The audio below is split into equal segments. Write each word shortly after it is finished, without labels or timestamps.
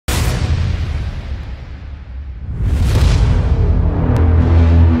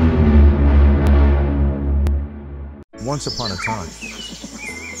Once upon a time,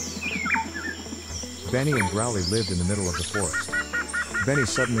 Benny and Growly lived in the middle of the forest. Benny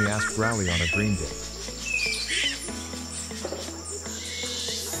suddenly asked Growly on a dream date.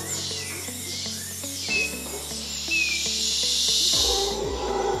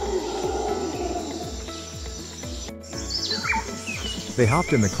 They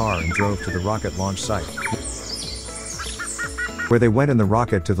hopped in the car and drove to the rocket launch site, where they went in the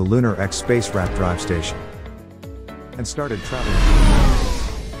rocket to the Lunar-X space wrap drive station and started traveling to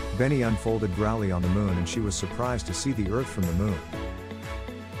the moon. Benny unfolded Growly on the moon and she was surprised to see the Earth from the moon.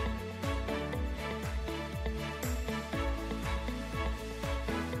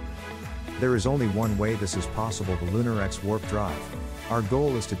 There is only one way this is possible: the Lunar-X warp drive. Our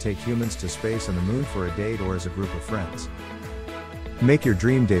goal is to take humans to space and the moon for a date or as a group of friends. Make your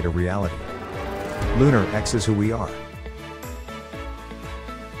dream date a reality. Lunar-X is who we are.